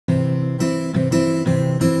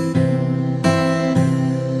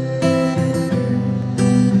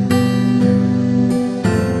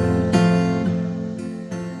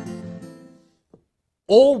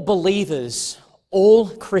All believers, all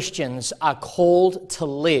Christians are called to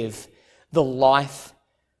live the life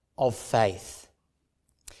of faith.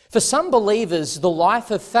 For some believers, the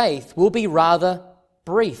life of faith will be rather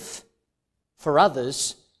brief. For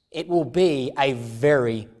others, it will be a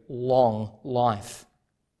very long life.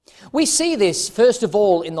 We see this, first of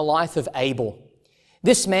all, in the life of Abel.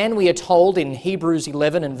 This man, we are told in Hebrews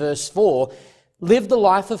 11 and verse 4, lived the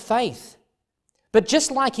life of faith. But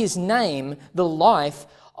just like his name, the life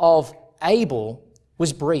of Abel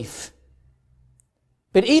was brief.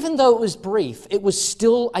 But even though it was brief, it was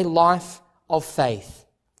still a life of faith.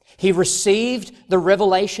 He received the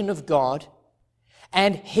revelation of God,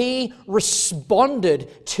 and he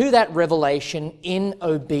responded to that revelation in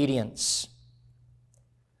obedience.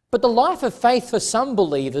 But the life of faith for some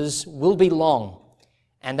believers will be long,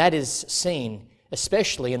 and that is seen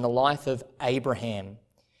especially in the life of Abraham.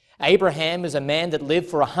 Abraham is a man that lived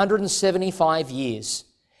for 175 years,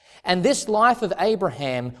 and this life of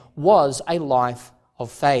Abraham was a life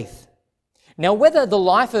of faith. Now, whether the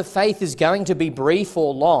life of faith is going to be brief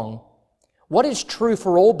or long, what is true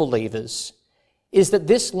for all believers is that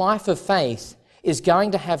this life of faith is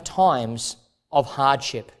going to have times of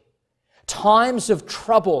hardship, times of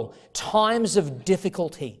trouble, times of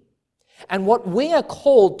difficulty. And what we are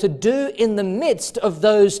called to do in the midst of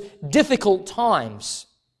those difficult times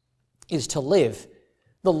is to live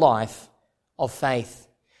the life of faith.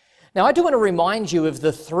 Now, I do want to remind you of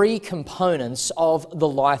the three components of the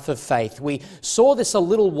life of faith. We saw this a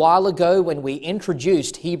little while ago when we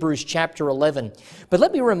introduced Hebrews chapter 11. But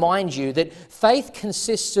let me remind you that faith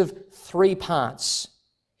consists of three parts.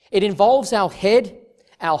 It involves our head,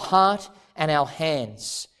 our heart, and our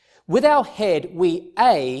hands. With our head, we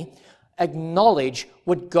acknowledge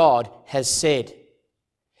what God has said.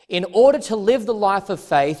 In order to live the life of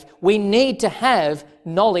faith, we need to have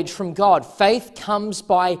knowledge from God. Faith comes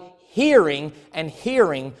by hearing, and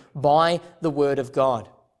hearing by the Word of God.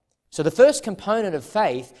 So the first component of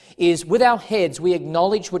faith is with our heads we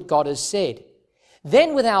acknowledge what God has said.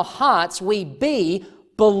 Then with our hearts we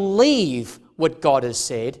believe what God has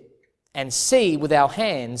said, and C, with our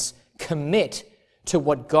hands, commit to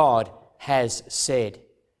what God has said.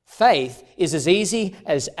 Faith is as easy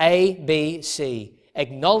as A, B, C.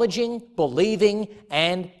 Acknowledging, believing,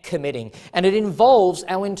 and committing. And it involves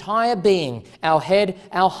our entire being, our head,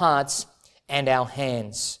 our hearts, and our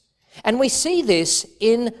hands. And we see this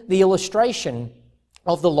in the illustration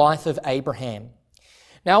of the life of Abraham.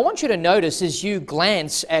 Now, I want you to notice as you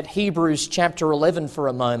glance at Hebrews chapter 11 for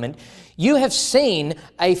a moment, you have seen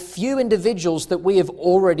a few individuals that we have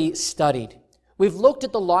already studied. We've looked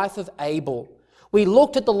at the life of Abel. We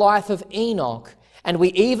looked at the life of Enoch. And we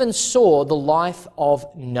even saw the life of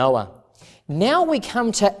Noah. Now we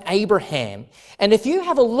come to Abraham. And if you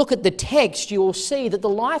have a look at the text, you will see that the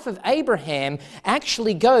life of Abraham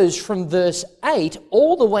actually goes from verse 8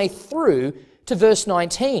 all the way through to verse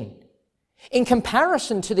 19. In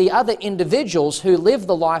comparison to the other individuals who live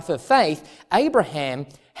the life of faith, Abraham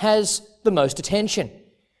has the most attention.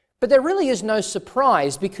 But there really is no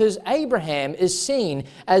surprise because Abraham is seen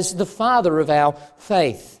as the father of our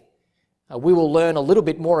faith. We will learn a little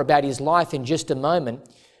bit more about his life in just a moment.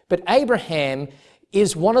 But Abraham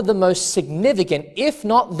is one of the most significant, if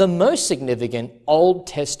not the most significant, Old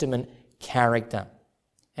Testament character.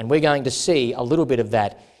 And we're going to see a little bit of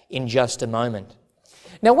that in just a moment.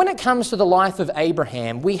 Now, when it comes to the life of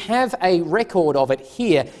Abraham, we have a record of it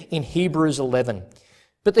here in Hebrews 11.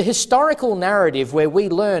 But the historical narrative where we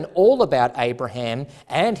learn all about Abraham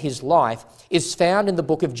and his life is found in the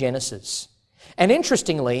book of Genesis. And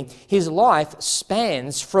interestingly, his life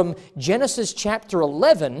spans from Genesis chapter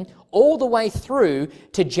 11 all the way through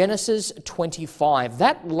to Genesis 25.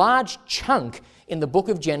 That large chunk in the book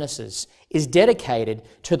of Genesis is dedicated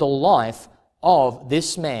to the life of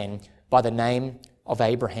this man by the name of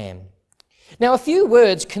Abraham. Now, a few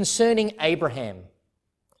words concerning Abraham.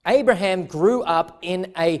 Abraham grew up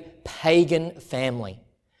in a pagan family,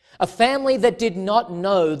 a family that did not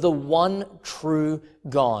know the one true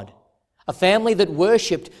God. A family that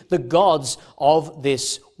worshipped the gods of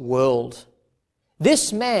this world.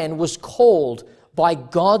 This man was called by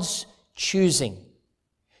God's choosing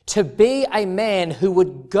to be a man who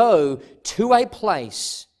would go to a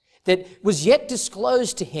place that was yet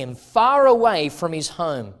disclosed to him far away from his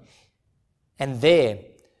home. And there,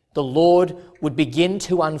 the Lord would begin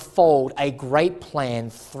to unfold a great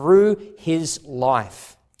plan through his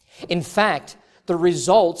life. In fact, the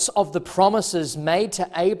results of the promises made to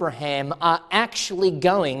Abraham are actually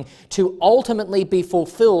going to ultimately be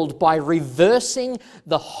fulfilled by reversing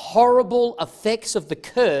the horrible effects of the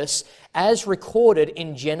curse as recorded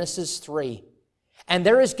in Genesis 3. And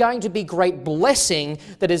there is going to be great blessing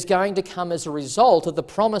that is going to come as a result of the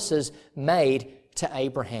promises made to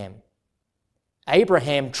Abraham.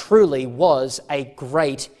 Abraham truly was a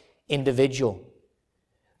great individual.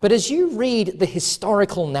 But as you read the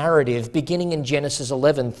historical narrative beginning in Genesis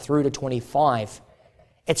 11 through to 25,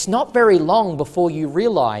 it's not very long before you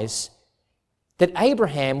realize that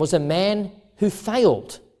Abraham was a man who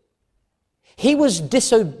failed. He was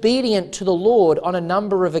disobedient to the Lord on a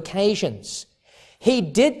number of occasions. He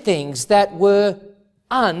did things that were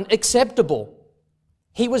unacceptable.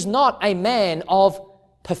 He was not a man of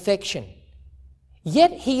perfection.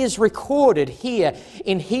 Yet he is recorded here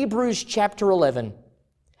in Hebrews chapter 11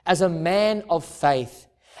 as a man of faith,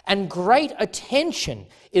 and great attention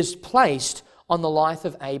is placed on the life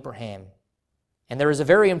of Abraham. And there is a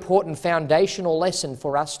very important foundational lesson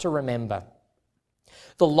for us to remember.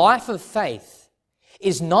 The life of faith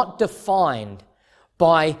is not defined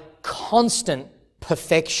by constant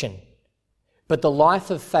perfection, but the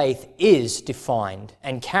life of faith is defined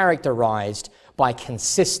and characterized by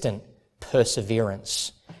consistent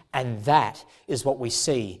perseverance. And that is what we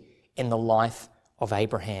see in the life of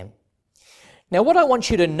Abraham. Now, what I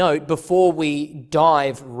want you to note before we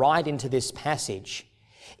dive right into this passage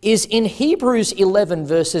is in Hebrews 11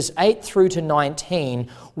 verses 8 through to 19,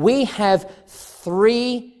 we have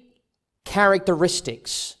three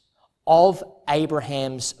characteristics of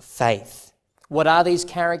Abraham's faith. What are these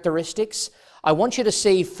characteristics? I want you to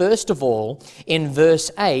see, first of all, in verse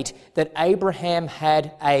 8, that Abraham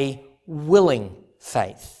had a willing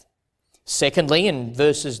faith. Secondly, in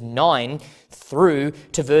verses 9 through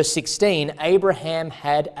to verse 16, Abraham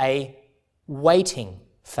had a waiting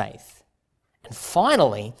faith. And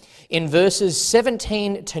finally, in verses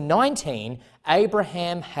 17 to 19,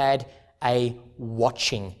 Abraham had a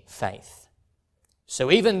watching faith. So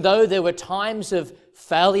even though there were times of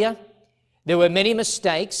failure, there were many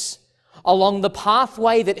mistakes, along the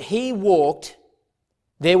pathway that he walked,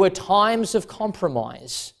 there were times of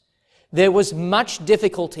compromise. There was much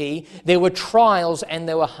difficulty, there were trials, and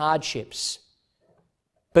there were hardships.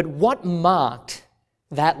 But what marked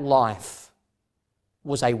that life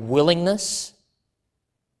was a willingness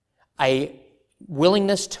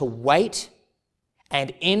to wait,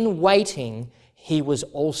 and in waiting, he was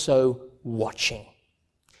also watching.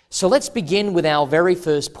 So let's begin with our very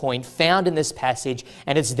first point found in this passage,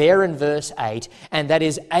 and it's there in verse 8, and that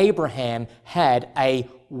is Abraham had a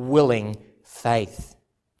willing faith.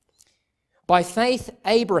 By faith,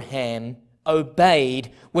 Abraham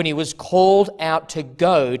obeyed when he was called out to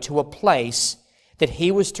go to a place that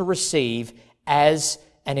he was to receive as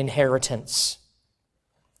an inheritance.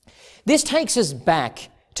 This takes us back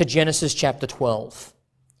to Genesis chapter 12.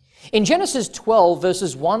 In Genesis 12,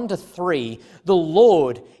 verses 1 to 3, the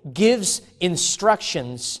Lord gives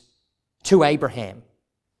instructions to Abraham.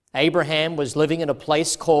 Abraham was living in a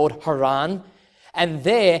place called Haran, and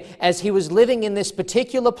there, as he was living in this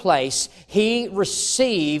particular place, he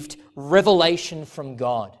received revelation from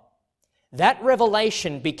God. That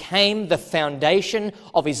revelation became the foundation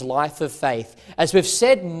of his life of faith. As we've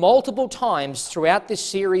said multiple times throughout this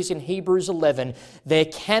series in Hebrews 11, there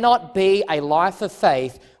cannot be a life of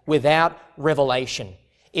faith without revelation.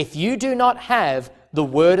 If you do not have the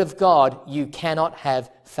Word of God, you cannot have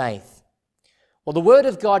faith. Well, the Word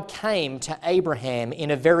of God came to Abraham in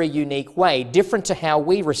a very unique way, different to how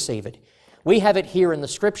we receive it. We have it here in the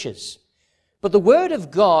Scriptures. But the Word of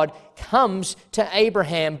God comes to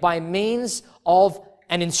Abraham by means of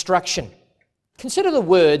an instruction. Consider the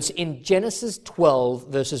words in Genesis 12,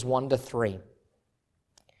 verses 1 to 3.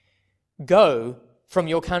 Go from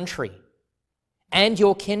your country and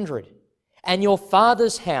your kindred and your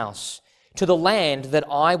father's house to the land that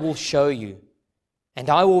I will show you. And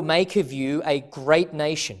I will make of you a great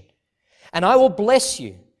nation, and I will bless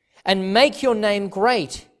you and make your name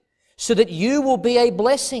great, so that you will be a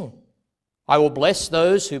blessing. I will bless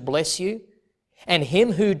those who bless you, and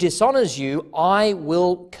him who dishonors you I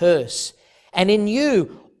will curse. And in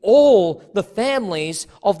you all the families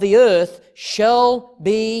of the earth shall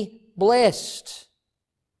be blessed.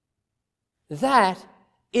 That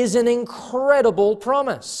is an incredible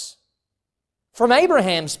promise. From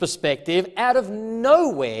Abraham's perspective, out of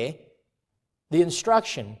nowhere, the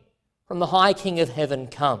instruction from the High King of Heaven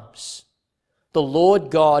comes. The Lord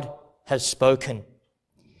God has spoken.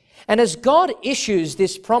 And as God issues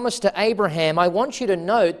this promise to Abraham, I want you to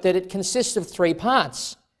note that it consists of three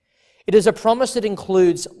parts. It is a promise that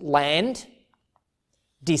includes land,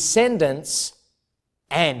 descendants,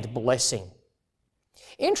 and blessing.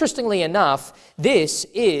 Interestingly enough, this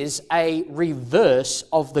is a reverse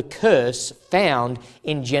of the curse found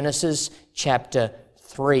in Genesis chapter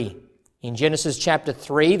 3. In Genesis chapter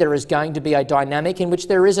 3, there is going to be a dynamic in which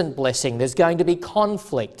there isn't blessing. There's going to be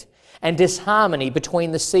conflict and disharmony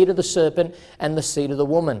between the seed of the serpent and the seed of the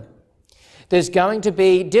woman. There's going to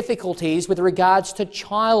be difficulties with regards to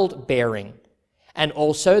childbearing. And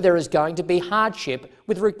also there is going to be hardship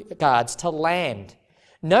with regards to land.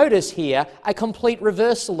 Notice here a complete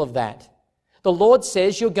reversal of that. The Lord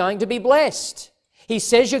says you're going to be blessed. He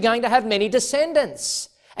says you're going to have many descendants.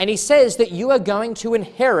 And He says that you are going to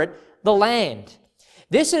inherit the land.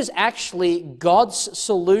 This is actually God's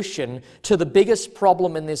solution to the biggest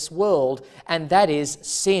problem in this world, and that is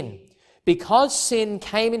sin. Because sin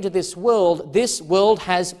came into this world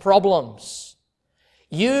has problems.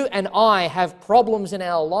 You and I have problems in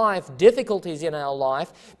our life, difficulties in our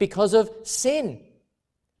life because of sin.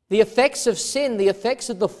 The effects of sin, the effects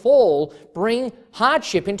of the fall bring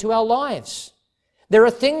hardship into our lives. There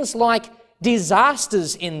are things like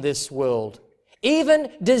disasters in this world.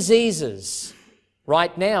 Even diseases.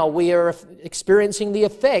 Right now, we are experiencing the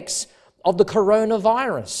effects of the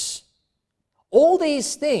coronavirus. All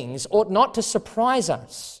these things ought not to surprise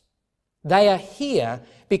us. They are here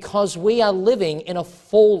because we are living in a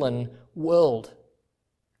fallen world.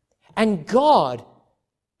 And God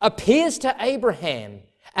appears to Abraham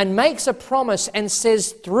and makes a promise and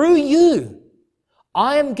says, through you,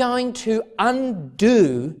 I am going to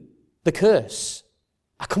undo the curse.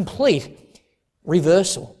 A complete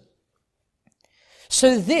reversal.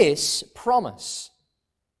 So this promise,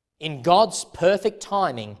 in God's perfect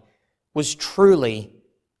timing, was truly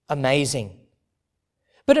amazing.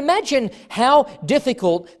 But imagine how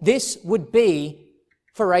difficult this would be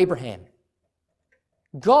for Abraham.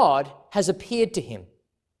 God has appeared to him.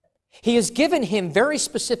 He has given him very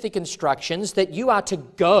specific instructions that you are to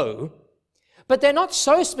go, but they're not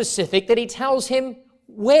so specific that He tells him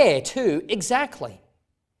where to exactly.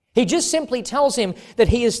 He just simply tells him that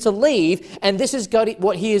he is to leave, and this is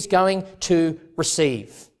what he is going to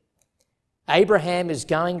receive. Abraham is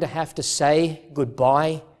going to have to say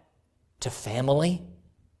goodbye to family.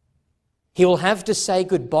 He will have to say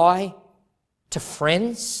goodbye to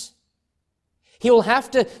friends. He will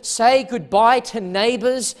have to say goodbye to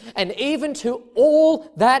neighbors and even to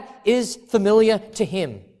all that is familiar to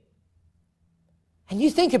him. And you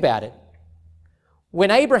think about it. When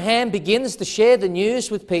Abraham begins to share the news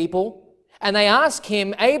with people and they ask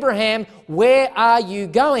him, Abraham, where are you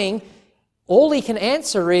going? All he can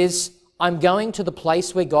answer is, I'm going to the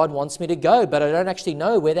place where God wants me to go, but I don't actually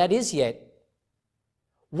know where that is yet.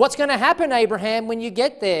 What's going to happen, Abraham, when you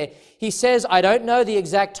get there? He says, I don't know the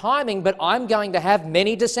exact timing, but I'm going to have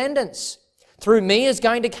many descendants. Through me is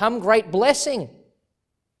going to come great blessing.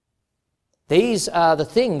 These are the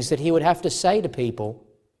things that he would have to say to people.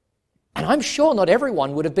 And I'm sure not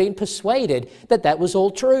everyone would have been persuaded that that was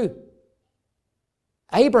all true.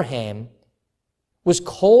 Abraham was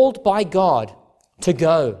called by God to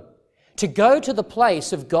go to the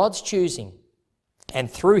place of God's choosing.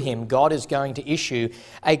 And through him, God is going to issue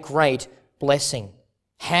a great blessing.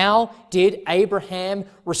 How did Abraham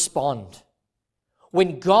respond?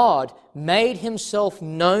 When God made himself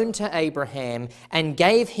known to Abraham and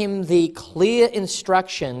gave him the clear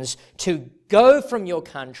instructions to go from your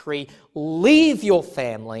country, leave your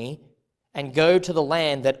family, and go to the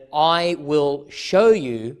land that I will show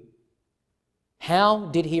you, how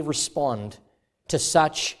did he respond to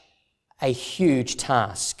such a huge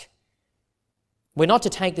task? We're not to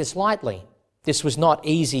take this lightly. This was not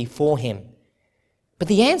easy for him. But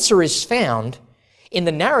the answer is found in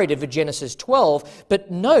the narrative of Genesis 12,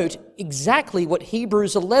 but note exactly what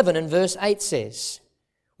Hebrews 11 and verse 8 says.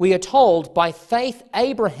 We are told, by faith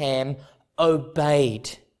Abraham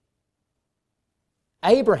obeyed.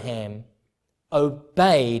 Abraham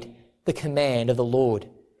obeyed the command of the Lord.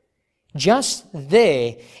 Just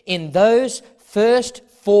there, in those first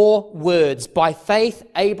 4 words, by faith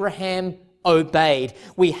Abraham obeyed,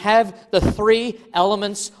 we have the 3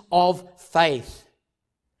 elements of faith.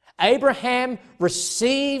 Abraham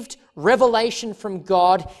received revelation from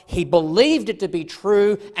God, he believed it to be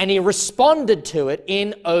true, and he responded to it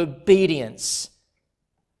in obedience.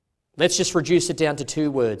 Let's just reduce it down to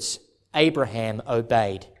 2 words. Abraham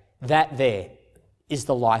obeyed. That there is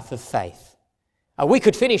the life of faith. We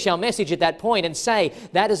could finish our message at that point and say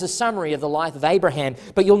that is a summary of the life of Abraham,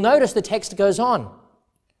 but you'll notice the text goes on.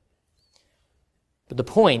 But the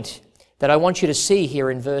point that I want you to see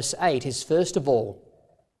here in verse 8 is, first of all,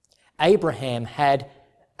 Abraham had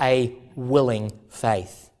a willing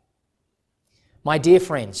faith. My dear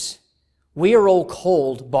friends, we are all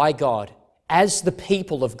called by God, as the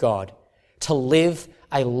people of God, to live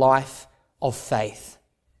a life of faith.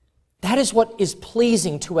 That is what is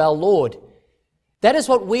pleasing to our Lord. That is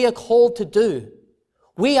what we are called to do.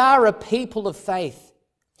 We are a people of faith.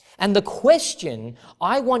 And the question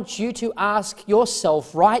I want you to ask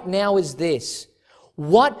yourself right now is this: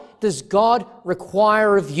 what does God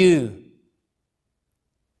require of you?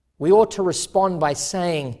 We ought to respond by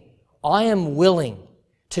saying, I am willing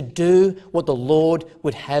to do what the Lord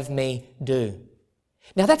would have me do.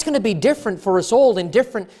 Now that's going to be different for us all in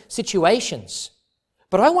different situations.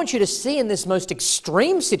 But I want you to see in this most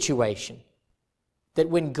extreme situation that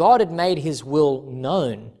when God had made his will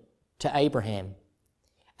known to Abraham,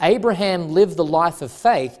 Abraham lived the life of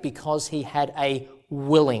faith because he had a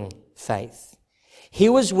willing faith. He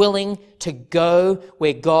was willing to go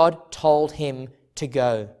where God told him to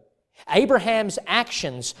go. Abraham's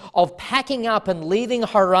actions of packing up and leaving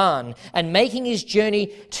Haran and making his journey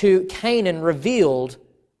to Canaan revealed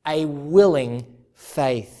a willing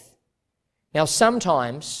faith. Now,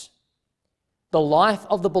 sometimes the life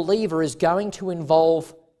of the believer is going to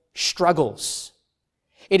involve struggles.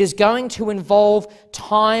 It is going to involve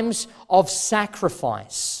times of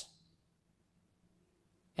sacrifice.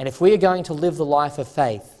 And if we are going to live the life of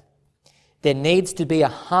faith, there needs to be a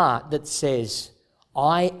heart that says,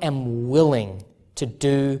 I am willing to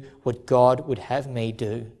do what God would have me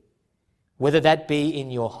do. Whether that be in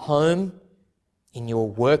your home, in your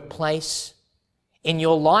workplace, in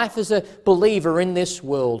your life as a believer in this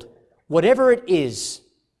world, whatever it is,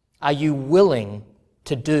 are you willing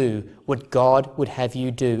to do what God would have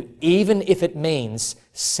you do, even if it means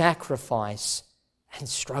sacrifice and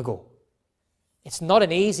struggle? It's not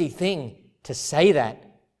an easy thing to say that.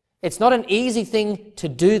 It's not an easy thing to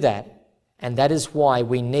do that. And that is why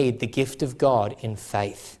we need the gift of God in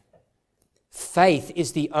faith. Faith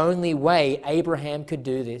is the only way Abraham could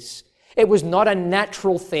do this. It was not a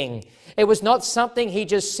natural thing. It was not something he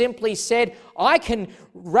just simply said, I can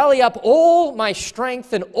rally up all my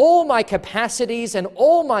strength and all my capacities and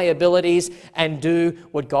all my abilities and do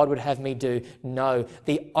what God would have me do. No,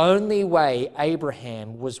 the only way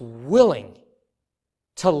Abraham was willing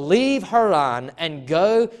to leave Haran and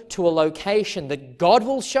go to a location that God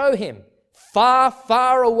will show him, far,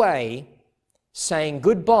 far away, saying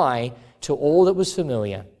goodbye to all that was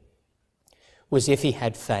familiar, was if he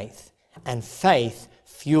had faith. And faith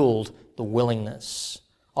fueled the willingness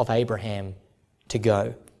of Abraham to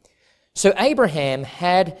go. So Abraham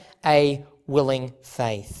had a willing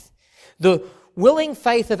faith. The willing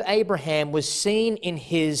faith of Abraham was seen in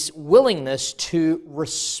his willingness to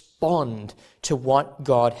respond to what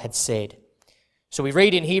God had said. So we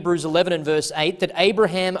read in Hebrews 11 and verse 8 that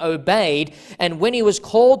Abraham obeyed, and when he was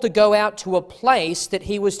called to go out to a place that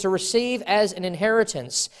he was to receive as an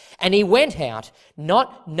inheritance, and he went out,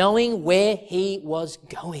 not knowing where he was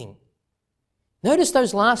going. Notice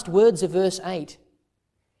those last words of verse 8.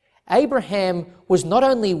 Abraham was not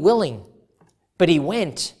only willing, but he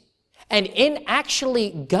went. And in actually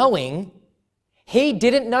going, he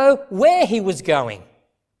didn't know where he was going.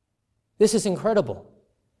 This is incredible,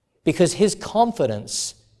 because his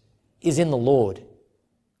confidence is in the Lord.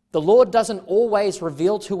 The Lord doesn't always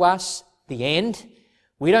reveal to us the end.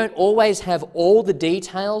 We don't always have all the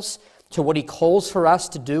details to what he calls for us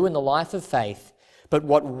to do in the life of faith. But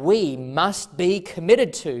what we must be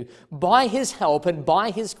committed to by his help and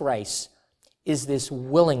by his grace is this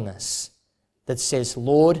willingness that says,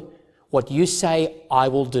 Lord, what you say I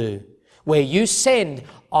will do. Where you send,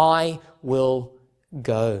 I will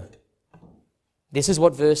go. This is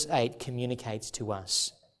what verse 8 communicates to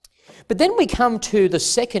us. But then we come to the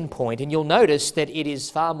second point, and you'll notice that it is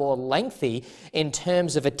far more lengthy in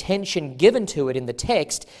terms of attention given to it in the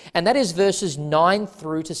text, and that is verses 9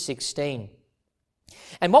 through to 16.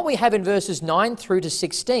 And what we have in verses 9 through to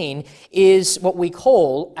 16 is what we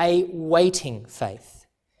call a waiting faith.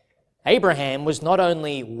 Abraham was not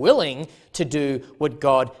only willing to do what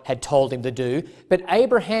God had told him to do, but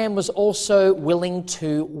Abraham was also willing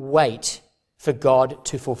to wait for God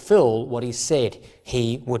to fulfill what he said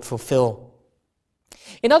he would fulfill.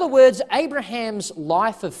 In other words, Abraham's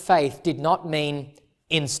life of faith did not mean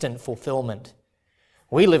instant fulfillment.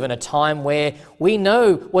 We live in a time where we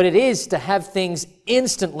know what it is to have things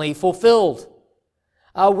instantly fulfilled.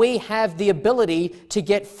 We have the ability to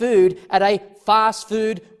get food at a fast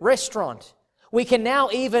food restaurant. We can now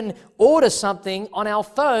even order something on our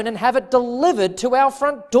phone and have it delivered to our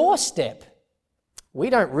front doorstep. We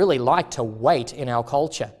don't really like to wait in our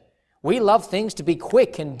culture. We love things to be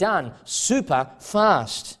quick and done super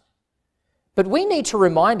fast. But we need to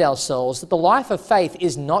remind ourselves that the life of faith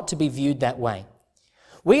is not to be viewed that way.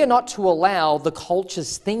 We are not to allow the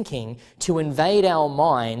culture's thinking to invade our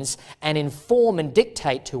minds and inform and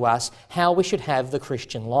dictate to us how we should have the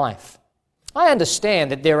Christian life. I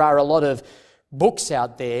understand that there are a lot of books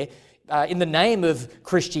out there in the name of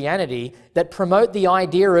Christianity that promote the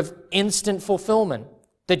idea of instant fulfillment,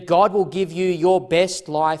 that God will give you your best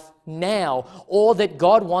life now, or that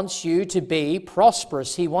God wants you to be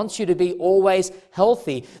prosperous. He wants you to be always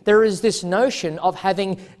healthy. There is this notion of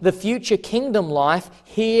having the future kingdom life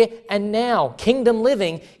here and now, kingdom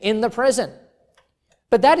living in the present.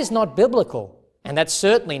 But that is not biblical, and that's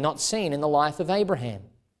certainly not seen in the life of Abraham.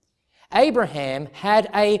 Abraham had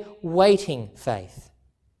a waiting faith,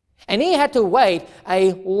 and he had to wait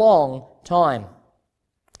a long time.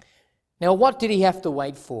 Now, what did he have to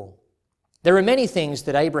wait for? There are many things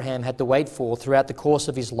that Abraham had to wait for throughout the course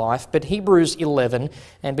of his life, but Hebrews 11,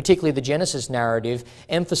 and particularly the Genesis narrative,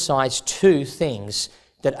 emphasize two things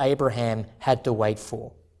that Abraham had to wait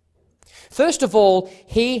for. First of all,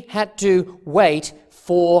 he had to wait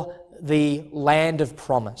for the land of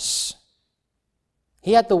promise.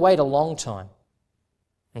 He had to wait a long time.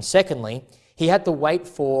 And secondly, he had to wait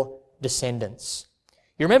for descendants.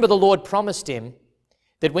 You remember the Lord promised him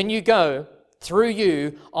that when you go, through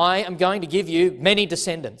you, I am going to give you many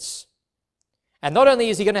descendants. And not only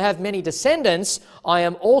is he going to have many descendants, I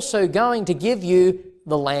am also going to give you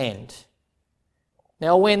the land.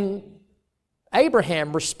 Now, when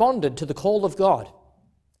Abraham responded to the call of God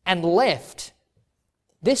and left,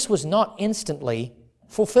 this was not instantly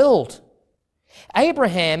fulfilled.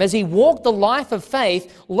 Abraham, as he walked the life of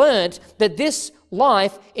faith, learnt that this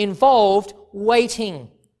life involved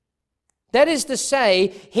waiting. That is to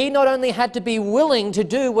say, he not only had to be willing to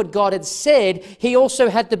do what God had said, he also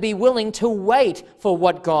had to be willing to wait for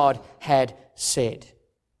what God had said.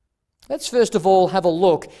 Let's first of all have a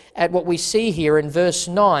look at what we see here in verse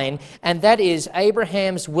 9, and that is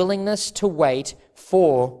Abraham's willingness to wait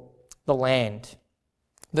for the land.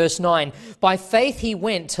 Verse 9, by faith he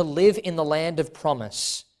went to live in the land of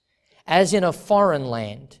promise, as in a foreign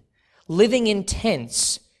land, living in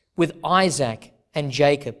tents with Isaac and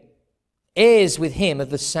Jacob, heirs with him of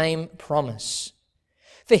the same promise.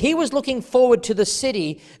 For he was looking forward to the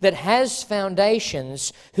city that has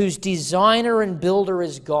foundations, whose designer and builder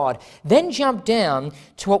is God. Then jump down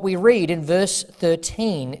to what we read in verse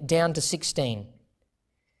 13 down to 16.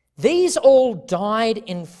 These all died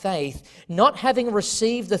in faith, not having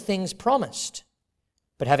received the things promised,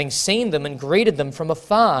 but having seen them and greeted them from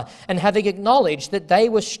afar, and having acknowledged that they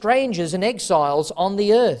were strangers and exiles on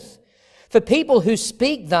the earth. For people who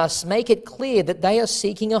speak thus make it clear that they are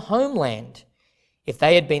seeking a homeland. If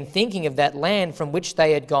they had been thinking of that land from which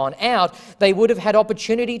they had gone out, they would have had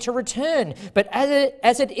opportunity to return. But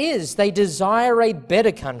as it is, they desire a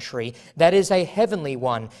better country, that is a heavenly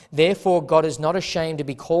one. Therefore, God is not ashamed to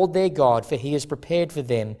be called their God, for he has prepared for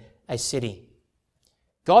them a city.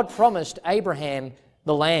 God promised Abraham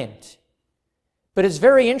the land. But it's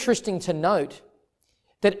very interesting to note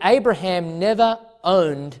that Abraham never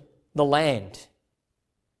owned the land.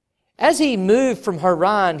 As he moved from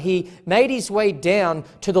Haran, he made his way down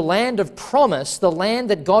to the land of promise, the land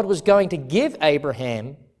that God was going to give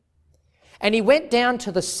Abraham. And he went down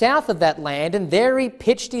to the south of that land, and there he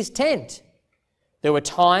pitched his tent. There were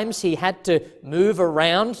times he had to move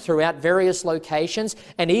around throughout various locations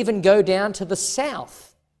and even go down to the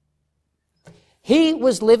south. He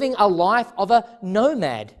was living a life of a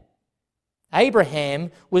nomad.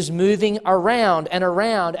 Abraham was moving around and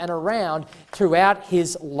around and around throughout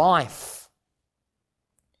his life.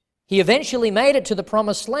 He eventually made it to the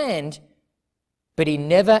promised land, but he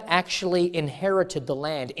never actually inherited the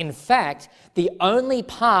land. In fact, the only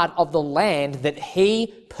part of the land that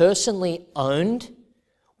he personally owned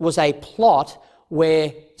was a plot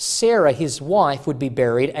where Sarah, his wife, would be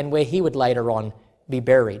buried and where he would later on be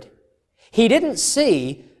buried. He didn't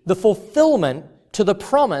see the fulfillment to the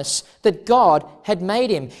promise that God had made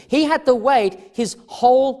him. He had to wait his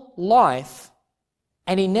whole life,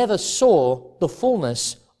 and he never saw the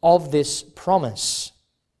fullness of this promise.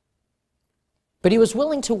 But he was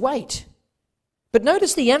willing to wait. But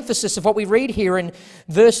notice the emphasis of what we read here in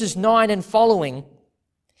verses 9 and following.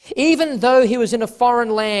 Even though he was in a foreign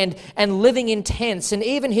land and living in tents, and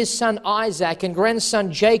even his son Isaac and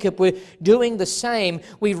grandson Jacob were doing the same,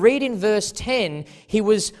 we read in verse 10, he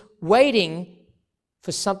was waiting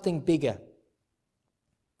for something bigger.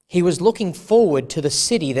 He was looking forward to the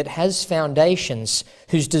city that has foundations,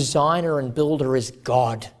 whose designer and builder is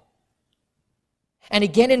God. And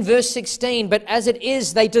again in verse 16, but as it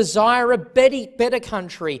is, they desire a better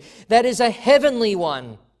country, that is a heavenly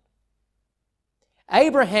one.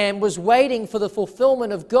 Abraham was waiting for the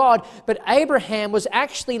fulfillment of God, but Abraham was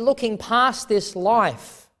actually looking past this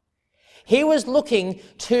life. He was looking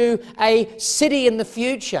to a city in the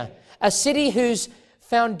future, a city whose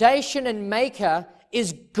foundation and maker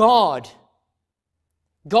is God,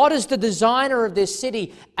 God is the designer of this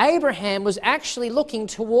city. Abraham was actually looking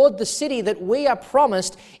toward the city that we are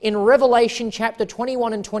promised in Revelation chapter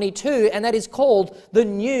 21 and 22, and that is called the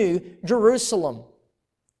New Jerusalem.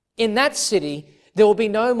 In that city, there will be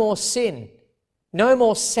no more sin, no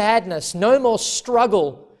more sadness, no more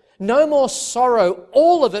struggle, no more sorrow.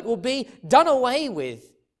 All of it will be done away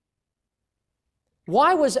with.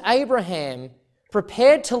 Why was Abraham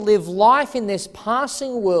prepared to live life in this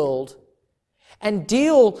passing world and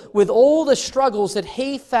deal with all the struggles that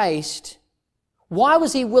he faced? Why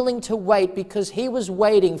was he willing to wait? Because he was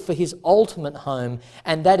waiting for his ultimate home,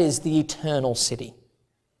 and that is the eternal city.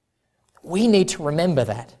 We need to remember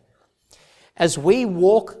that. As we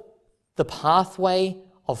walk the pathway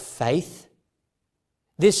of faith,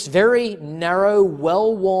 this very narrow,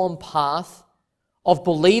 well-worn path of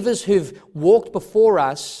believers who've walked before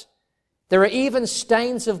us, there are even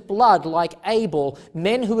stains of blood like Abel,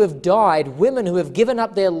 men who have died, women who have given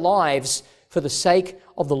up their lives for the sake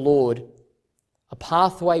of the Lord. A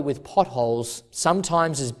pathway with potholes,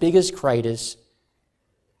 sometimes as big as craters.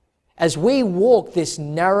 As we walk this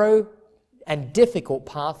narrow and difficult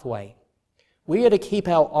pathway, we are to keep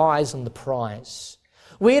our eyes on the prize.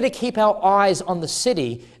 We are to keep our eyes on the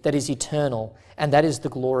city that is eternal, and that is the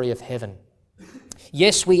glory of heaven.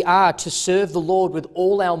 Yes, we are to serve the Lord with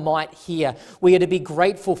all our might here. We are to be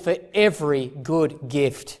grateful for every good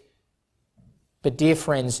gift. But dear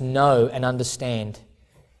friends, know and understand,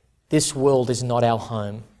 this world is not our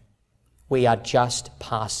home. We are just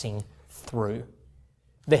passing through.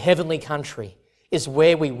 The heavenly country is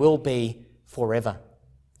where we will be forever.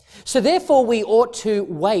 So therefore we ought to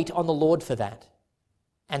wait on the Lord for that.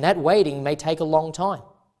 And that waiting may take a long time.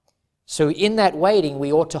 So in that waiting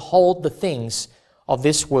we ought to hold the things of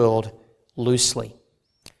this world loosely.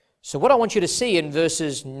 So what I want you to see in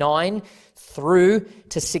verses 9 through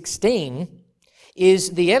to 16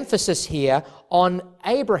 is the emphasis here on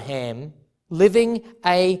Abraham living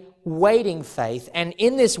a waiting faith. And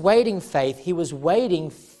in this waiting faith, he was waiting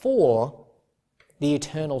for the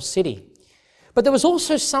eternal city. But there was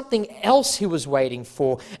also something else he was waiting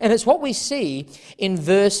for, and it's what we see in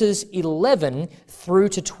verses 11 through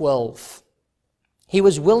to 12. He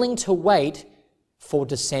was willing to wait for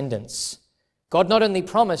descendants. God not only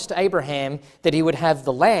promised Abraham that he would have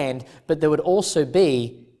the land, but there would also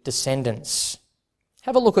be descendants.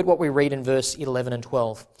 Have a look at what we read in verse 11 and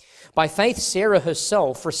 12. By faith, Sarah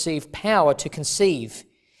herself received power to conceive,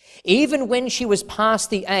 even when she was past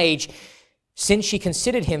the age, since she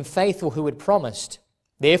considered him faithful who had promised.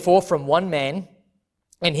 Therefore, from one man,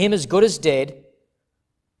 and him as good as dead,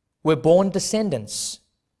 were born descendants,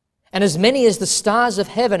 and as many as the stars of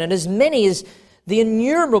heaven, and as many as the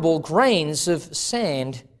innumerable grains of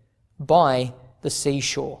sand by the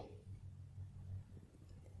seashore.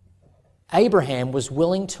 Abraham was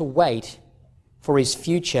willing to wait for his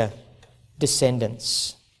future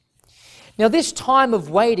descendants. Now, this time of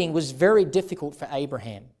waiting was very difficult for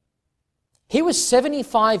Abraham. He was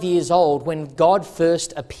 75 years old when God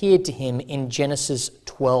first appeared to him in Genesis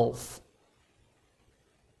 12.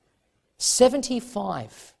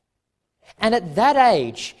 75. And at that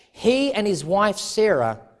age, he and his wife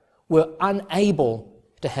Sarah were unable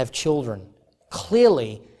to have children.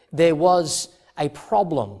 Clearly, there was a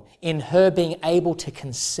problem in her being able to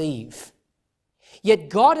conceive. Yet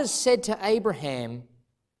God has said to Abraham,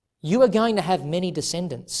 you are going to have many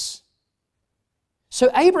descendants.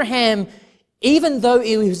 So Abraham, even though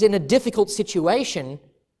he was in a difficult situation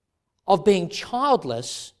of being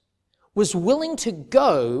childless, was willing to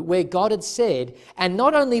go where God had said, and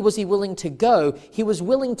not only was he willing to go, he was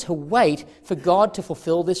willing to wait for God to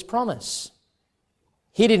fulfill this promise.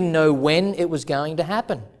 He didn't know when it was going to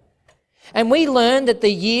happen. And we learn that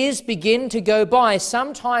the years begin to go by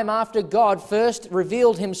sometime after God first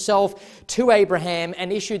revealed himself to Abraham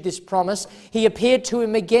and issued this promise. He appeared to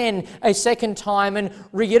him again a second time and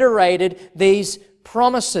reiterated these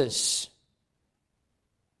promises.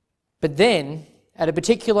 But then, at a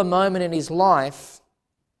particular moment in his life,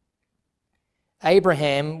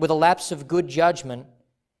 Abraham, with a lapse of good judgment,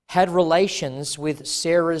 had relations with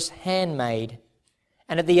Sarah's handmaid.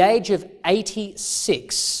 And at the age of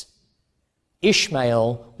 86,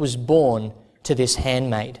 Ishmael was born to this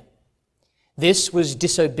handmaid. This was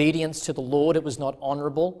disobedience to the Lord. It was not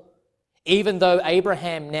honorable. Even though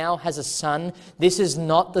Abraham now has a son, this is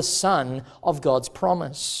not the son of God's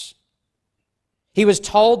promise. He was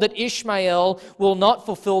told that Ishmael will not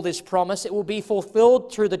fulfill this promise. It will be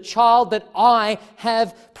fulfilled through the child that I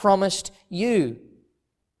have promised you.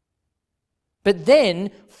 But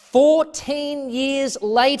then, 14 years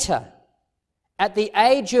later, at the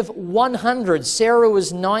age of 100, Sarah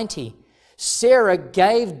was 90. Sarah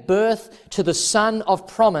gave birth to the son of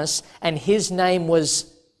promise, and his name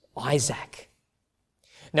was Isaac.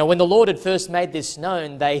 Now, when the Lord had first made this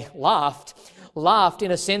known, they laughed in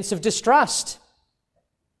a sense of distrust.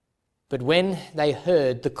 But when they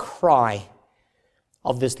heard the cry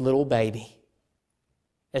of this little baby,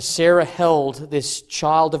 as Sarah held this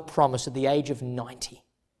child of promise at the age of 90,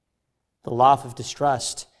 the laugh of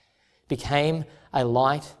distrust became a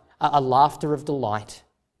laughter of delight.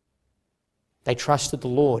 They trusted the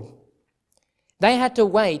Lord. They had to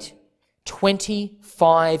wait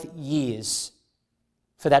 25 years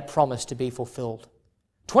for that promise to be fulfilled.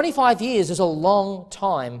 25 years is a long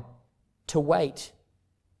time to wait.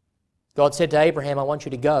 God said to Abraham, I want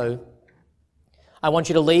you to go. I want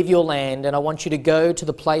you to leave your land, and I want you to go to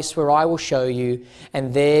the place where I will show you,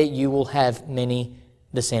 and there you will have many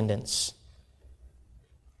descendants.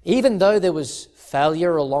 Even though there was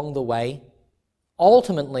failure along the way,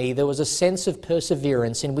 ultimately there was a sense of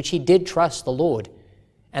perseverance in which he did trust the Lord,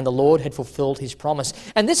 and the Lord had fulfilled his promise.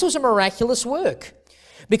 And this was a miraculous work,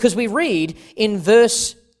 because we read in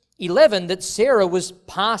verse 11 that Sarah was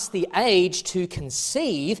past the age to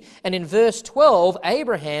conceive, and in verse 12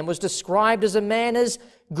 Abraham was described as a man as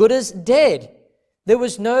good as dead. There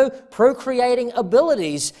was no procreating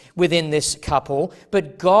abilities within this couple,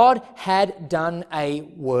 but God had done a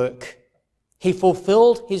work. He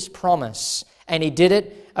fulfilled his promise, and he did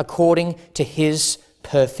it according to his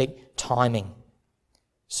perfect timing.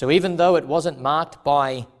 So even though it wasn't marked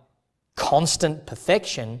by constant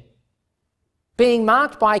perfection, being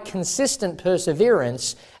marked by consistent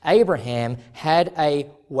perseverance, Abraham had a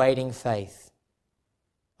waiting faith.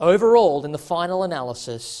 Overall, in the final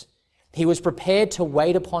analysis, he was prepared to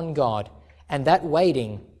wait upon God, and that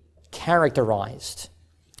waiting characterized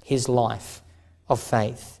his life of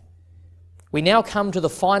faith. We now come to the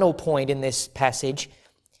final point in this passage,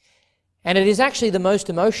 and it is actually the most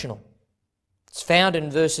emotional. It's found in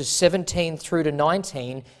verses 17 through to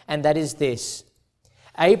 19, and that is this: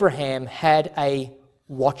 Abraham had a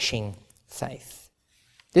watching faith.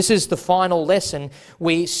 This is the final lesson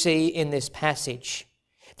we see in this passage.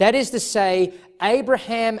 That is to say,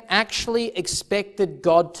 Abraham actually expected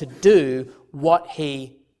God to do what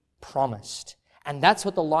he promised. And that's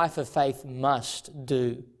what the life of faith must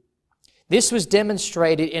do. This was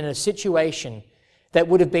demonstrated in a situation that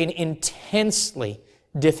would have been intensely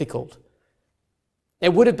difficult.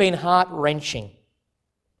 It would have been heart-wrenching.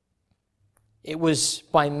 It was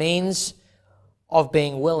by means of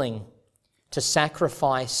being willing to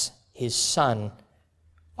sacrifice his son,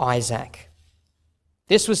 Isaac.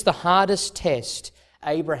 This was the hardest test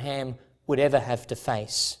Abraham would ever have to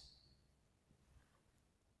face.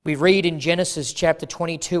 We read in Genesis chapter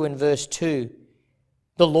 22 and verse 2,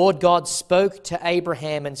 the Lord God spoke to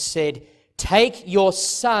Abraham and said, "Take your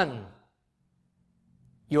son,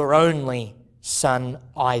 your only son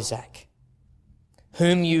Isaac,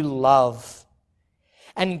 whom you love,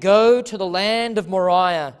 and go to the land of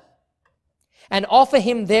Moriah, and offer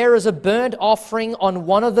him there as a burnt offering on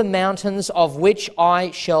one of the mountains of which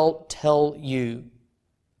I shall tell you."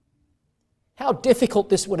 How difficult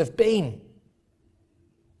this would have been.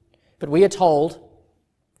 But we are told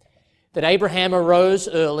that Abraham arose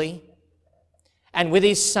early and with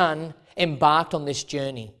his son embarked on this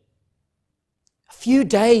journey. A few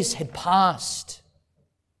days had passed.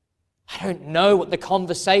 I don't know what the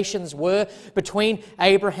conversations were between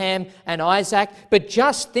Abraham and Isaac, but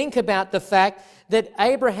just think about the fact that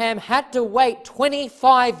Abraham had to wait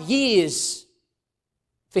 25 years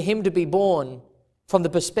for him to be born from the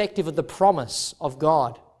perspective of the promise of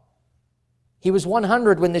God. He was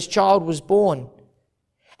 100 when this child was born,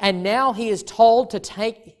 and now he is told to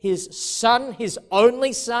take his son, his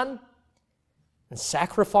only son, and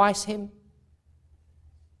sacrifice him.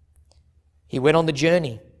 He went on the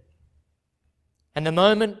journey. And the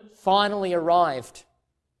moment finally arrived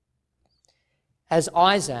as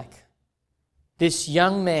Isaac, this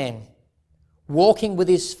young man, walking with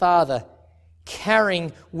his father,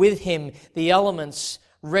 carrying with him the elements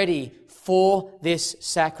ready for this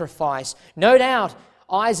sacrifice. No doubt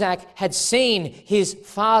Isaac had seen his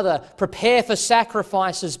father prepare for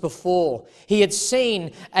sacrifices before. He had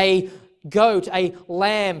seen a goat, a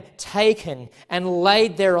lamb taken and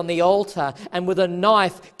laid there on the altar, and with a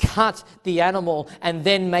knife cut the animal and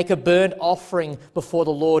then make a burnt offering before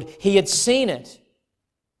the Lord. He had seen it.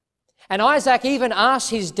 And Isaac even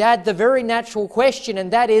asked his dad the very natural question,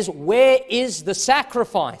 and that is, where is the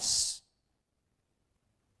sacrifice?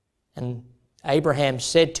 And Abraham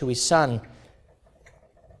said to his son,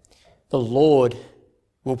 "The Lord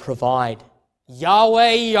will provide."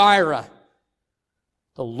 Yahweh Yireh,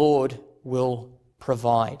 the Lord will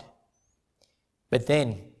provide. But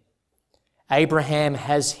then Abraham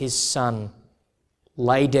has his son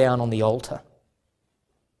lay down on the altar.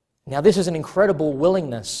 Now, this is an incredible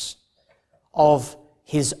willingness of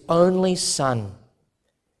his only son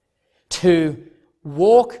to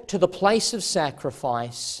walk to the place of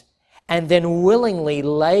sacrifice and then willingly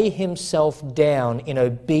lay himself down in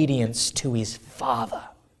obedience to his father.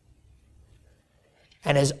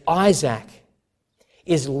 And as Isaac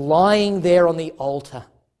is lying there on the altar,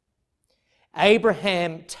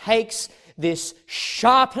 Abraham takes this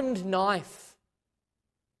sharpened knife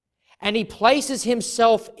and he places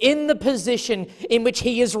himself in the position in which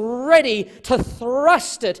he is ready to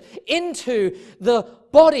thrust it into the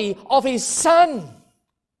body of his son.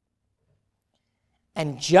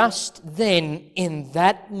 And just then, in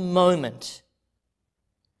that moment,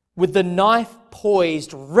 with the knife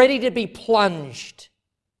poised, ready to be plunged,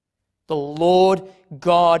 the Lord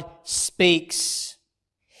God speaks.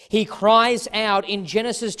 He cries out in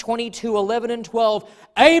Genesis 22:11 and 12,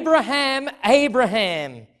 "Abraham,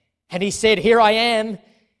 Abraham." And he said, "Here I am."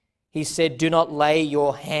 He said, "Do not lay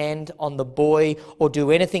your hand on the boy or do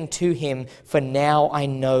anything to him, for now I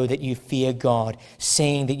know that you fear God,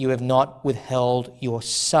 seeing that you have not withheld your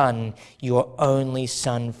son, your only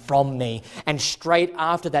son, from me." And straight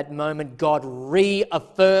after that moment, God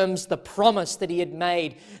reaffirms the promise that he had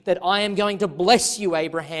made, that I am going to bless you,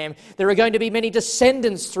 Abraham. There are going to be many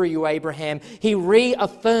descendants through you, Abraham. He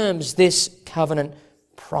reaffirms this covenant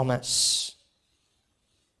promise.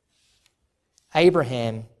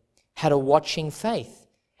 Abraham had a watching faith.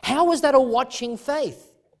 How was that a watching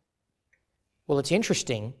faith? Well, it's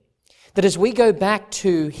interesting that as we go back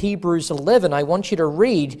to Hebrews 11, I want you to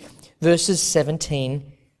read verses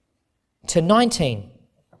 17 to 19.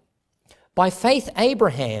 By faith,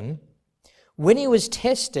 Abraham, when he was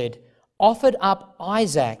tested, offered up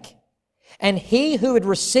Isaac. And he who had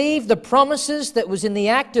received the promises that was in the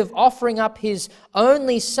act of offering up his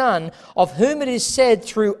only son, of whom it is said,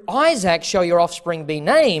 "Through Isaac shall your offspring be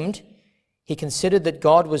named," he considered that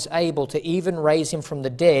God was able to even raise him from the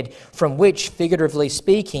dead, from which, figuratively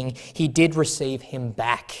speaking, he did receive him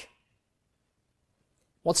back.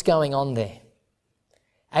 What's going on there?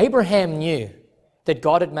 Abraham knew that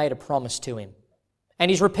God had made a promise to him, and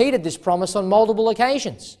he's repeated this promise on multiple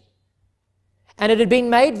occasions. And it had been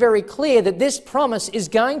made very clear that this promise is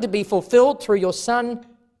going to be fulfilled through your son,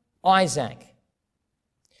 Isaac.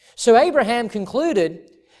 So Abraham concluded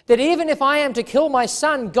that even if I am to kill my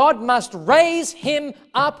son, God must raise him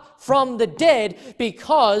up from the dead,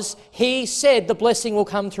 because he said the blessing will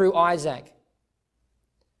come through Isaac.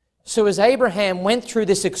 So as Abraham went through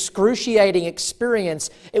this excruciating experience,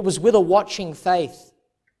 it was with a watching faith.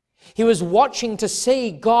 He was watching to see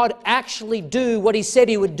God actually do what he said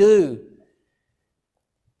he would do.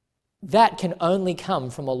 That can only come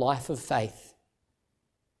from a life of faith.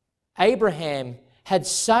 Abraham had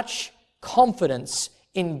such confidence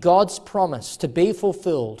in God's promise to be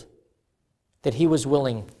fulfilled that he was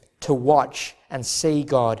willing to watch and see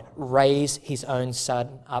God raise his own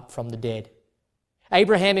son up from the dead.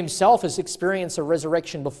 Abraham himself has experienced a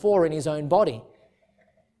resurrection before in his own body.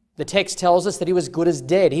 The text tells us that he was good as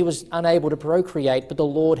dead. He was unable to procreate, but the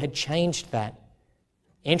Lord had changed that.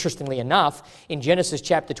 Interestingly enough, in Genesis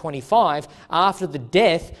chapter 25, after the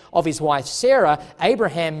death of his wife Sarah,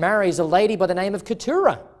 Abraham marries a lady by the name of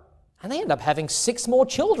Keturah, and they end up having 6 more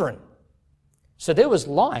children. So there was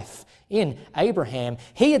life in Abraham.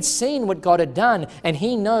 He had seen what God had done, and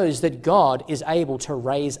he knows that God is able to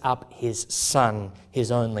raise up his son,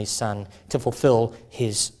 his only son, to fulfill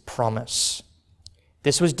his promise.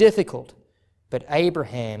 This was difficult, but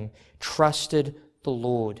Abraham trusted the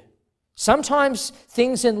Lord. Sometimes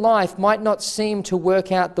things in life might not seem to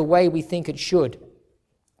work out the way we think it should.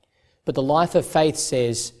 But the life of faith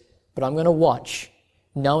says, but I'm going to watch,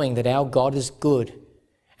 knowing that our God is good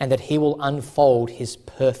and that he will unfold his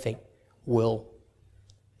perfect will.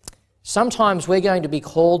 Sometimes we're going to be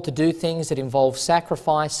called to do things that involve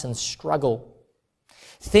sacrifice and struggle,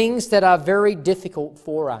 things that are very difficult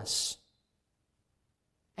for us.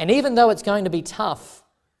 And even though it's going to be tough,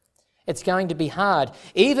 it's going to be hard,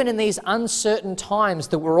 even in these uncertain times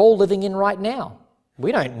that we're all living in right now.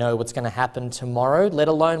 We don't know what's going to happen tomorrow, let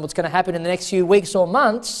alone what's going to happen in the next few weeks or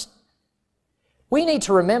months. We need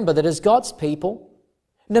to remember that as God's people,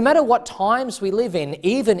 no matter what times we live in,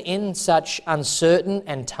 even in such uncertain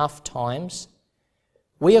and tough times,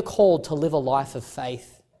 we are called to live a life of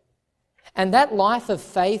faith. And that life of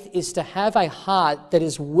faith is to have a heart that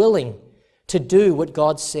is willing to do what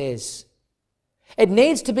God says. It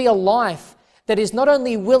needs to be a life that is not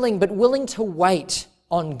only willing, but willing to wait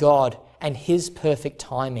on God and his perfect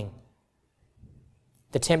timing.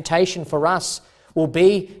 The temptation for us will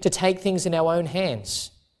be to take things in our own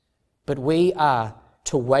hands, but we are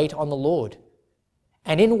to wait on the Lord.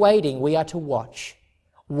 And in waiting, we are to watch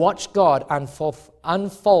God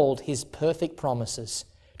unfold his perfect promises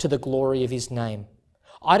to the glory of his name.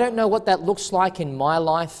 I don't know what that looks like in my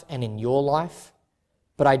life and in your life,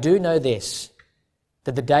 but I do know this,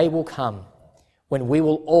 that the day will come when we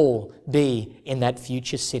will all be in that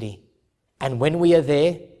future city. And when we are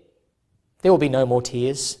there will be no more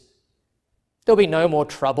tears. There will be no more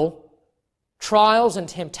trouble. Trials and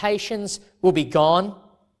temptations will be gone.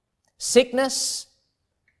 Sickness,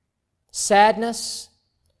 sadness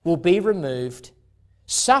will be removed.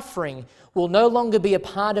 Suffering will no longer be a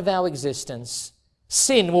part of our existence.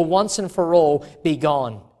 Sin will once and for all be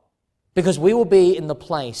gone, because we will be in the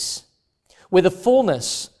place where the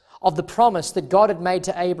fullness of the promise that God had made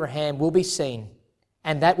to Abraham will be seen,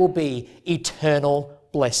 and that will be eternal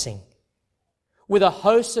blessing, with a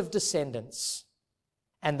host of descendants.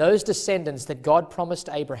 And those descendants that God promised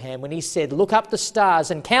Abraham when he said, look up the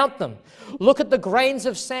stars and count them. Look at the grains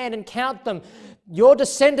of sand and count them. Your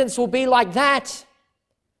descendants will be like that.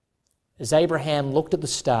 As Abraham looked at the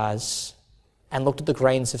stars and looked at the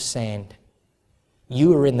grains of sand,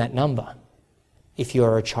 you are in that number if you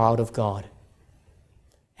are a child of God.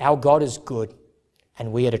 Our God is good,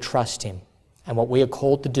 and we are to trust him. And what we are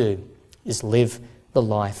called to do is live the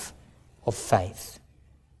life of faith.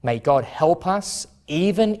 May God help us,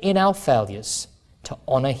 even in our failures, to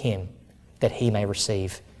honour him, that he may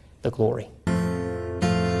receive the glory.